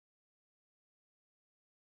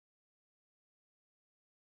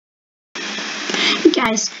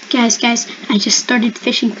Guys, I just started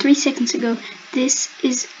fishing 3 seconds ago. This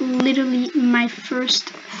is literally my third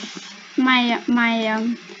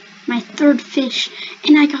fish,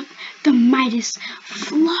 and I got the Midas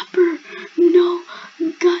Flopper. No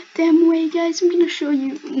goddamn way, guys. I'm gonna show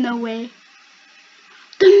you. No way.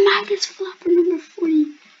 The Midas Flopper number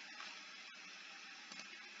 40.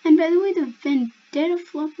 And by the way, the Vendetta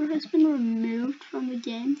Flopper has been removed from the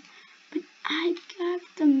game, but I got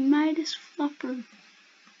the Midas Flopper.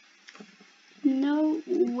 No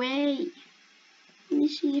way. Let me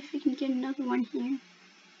see if I can get another one here.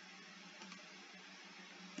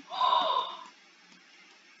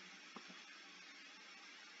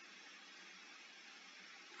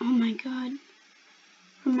 Oh my god.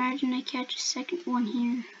 Imagine I catch a second one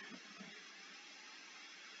here.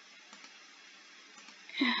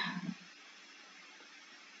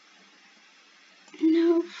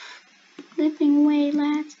 No flipping way,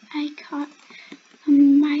 lads. I caught a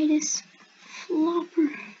Midas Flopper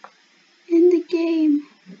in the game.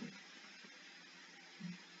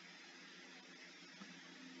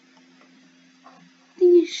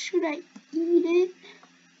 Thing is, should I eat it?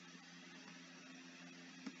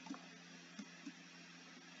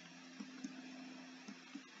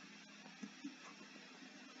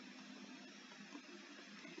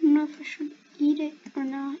 I don't know if I should eat it or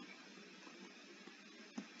not.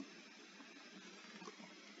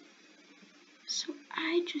 So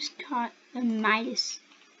I just caught the Midas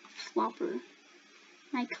Flopper.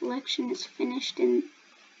 My collection is finished in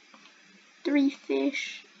 3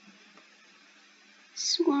 fish.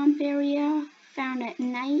 Swamp area, found at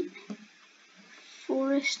night.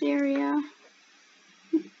 Forest area,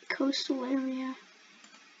 coastal area.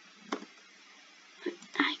 But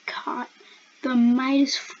I caught the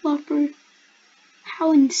Midas Flopper.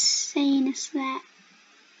 How insane is that?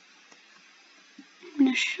 I'm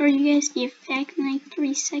gonna show you guys the effect in like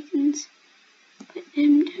 3 seconds. But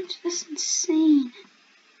it's just insane.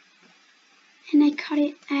 And I caught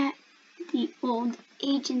it at the old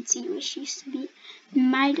agency, which used to be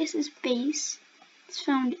Midas's base. It's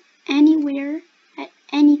found anywhere at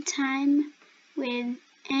any time with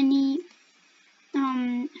any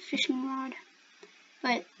fishing rod.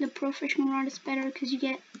 But the pro fishing rod is better because you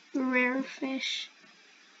get rare fish.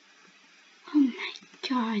 Oh my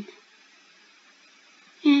god.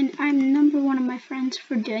 And I'm #1 of my friends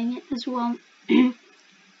for doing it as well.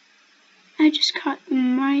 I just caught the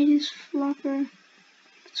Midas Flopper.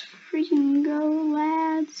 Let's freaking go,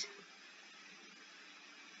 lads.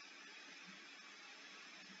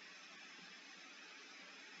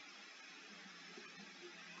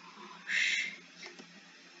 Oh, shit.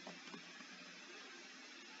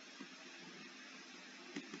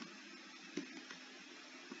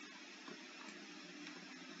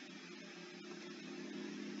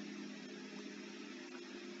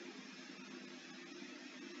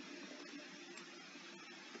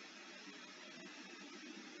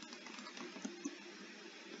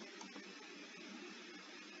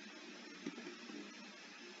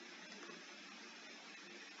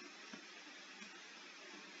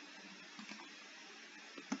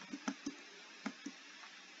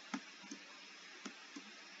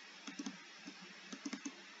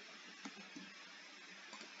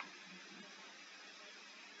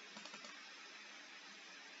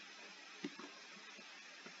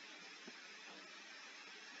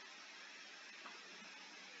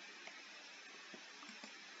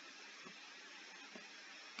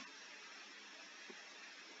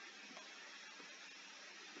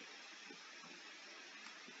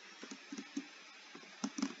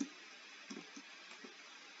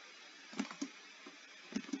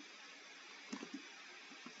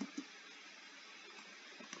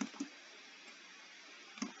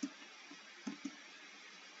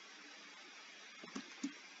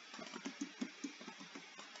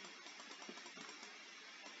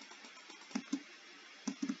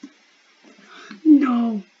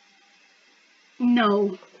 No.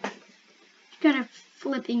 No. You gotta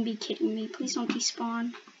flipping be kidding me. Please don't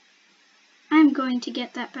despawn. I'm going to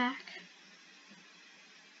get that back.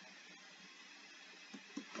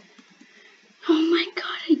 Oh my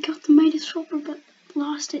god, I got the Midas Flopper but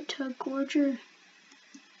lost it to a gorger.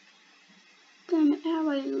 Damn it, how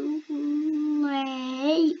I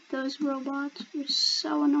hate those robots. They're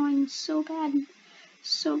so annoying, so bad.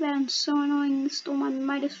 So bad and so annoying. They stole my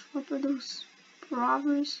Midas Flopper, those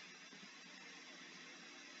robbers.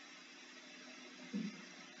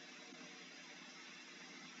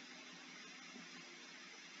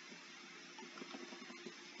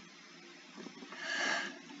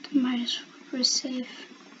 The Midas Flopper is safe.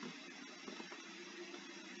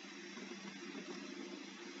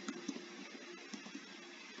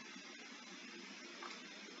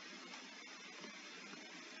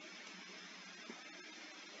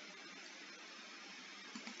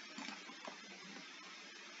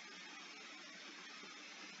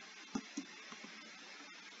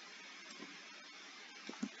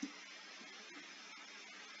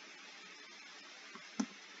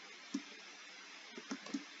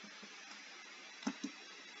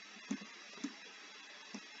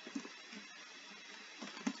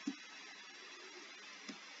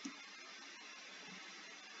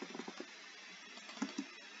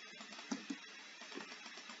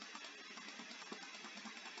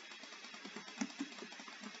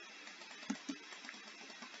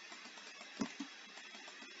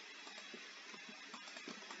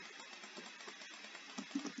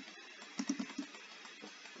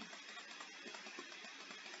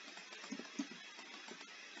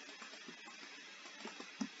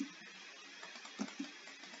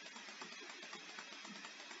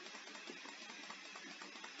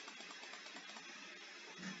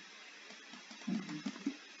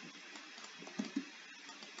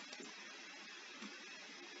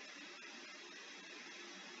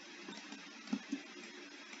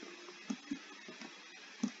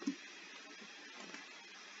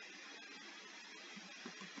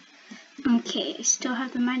 Okay, I still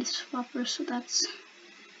have the Midas Flooper, so that's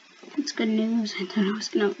good news. I thought I was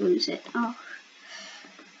gonna lose it. Oh,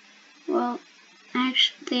 well,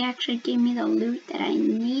 they actually gave me the loot that I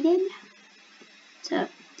needed to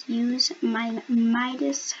use my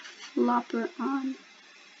Midas Flopper on.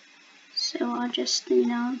 So I'll just,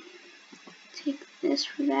 take this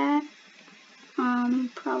for that.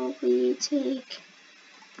 Probably take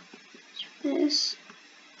this.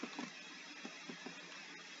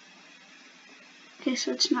 Okay,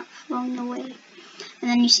 so it's not flowing away. And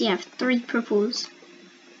then you see I have 3 purples.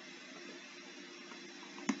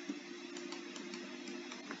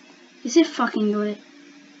 Is it fucking lit?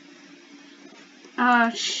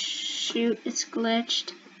 Oh shoot, it's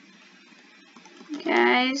glitched.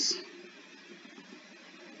 Guys.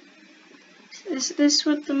 Is this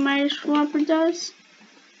what the Midas Flopper does?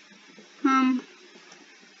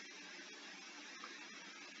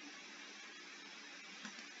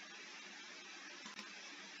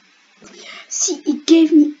 See, it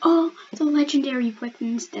gave me all the legendary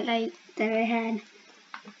weapons that I had.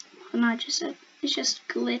 Well, not just that, it's just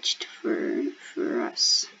glitched for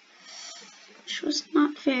us, which was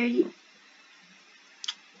not very.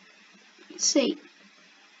 Let's see.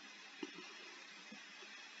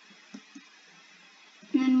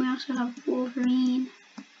 And then we also have Wolverine.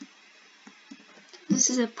 This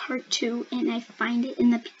is a part 2, and I find it in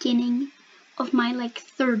the beginning of my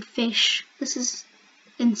 3rd fish. This is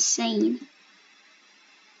insane.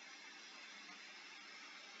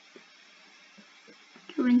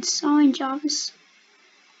 Rinsaw and Jarvis.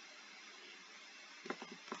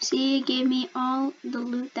 See, it gave me all the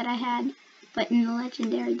loot that I had, but in the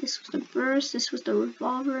legendary, this was the burst, this was the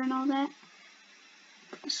revolver and all that.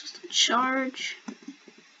 This was the charge.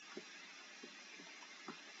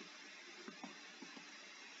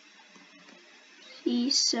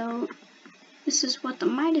 See, so this is what the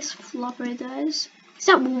Midas Flopper does. Is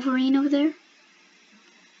that Wolverine over there?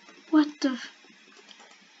 What the?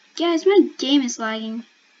 Guys, my game is lagging.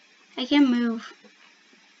 I can't move.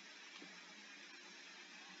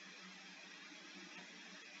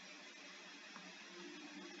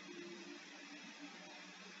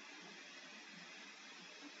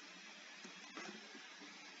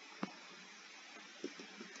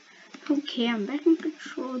 Okay, I'm back in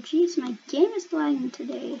control. Jeez, my game is lagging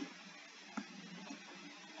today.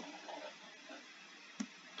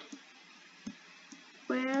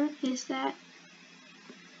 Where is that?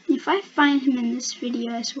 If I find him in this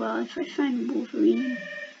video as well, if I find Wolverine,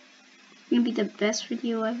 it's gonna be the best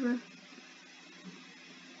video ever.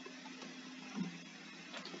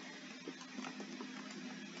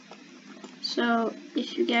 So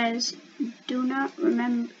if you guys do not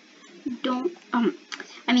remember,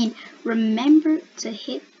 remember to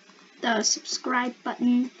hit the subscribe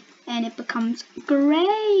button, and it becomes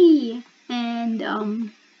gray.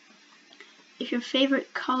 And if your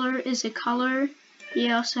favorite color is a color,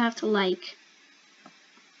 you also have to like.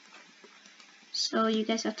 So you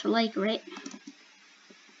guys have to like, right?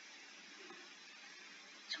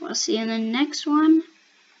 So I'll see you in the next one.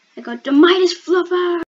 I got the Midas Flooper.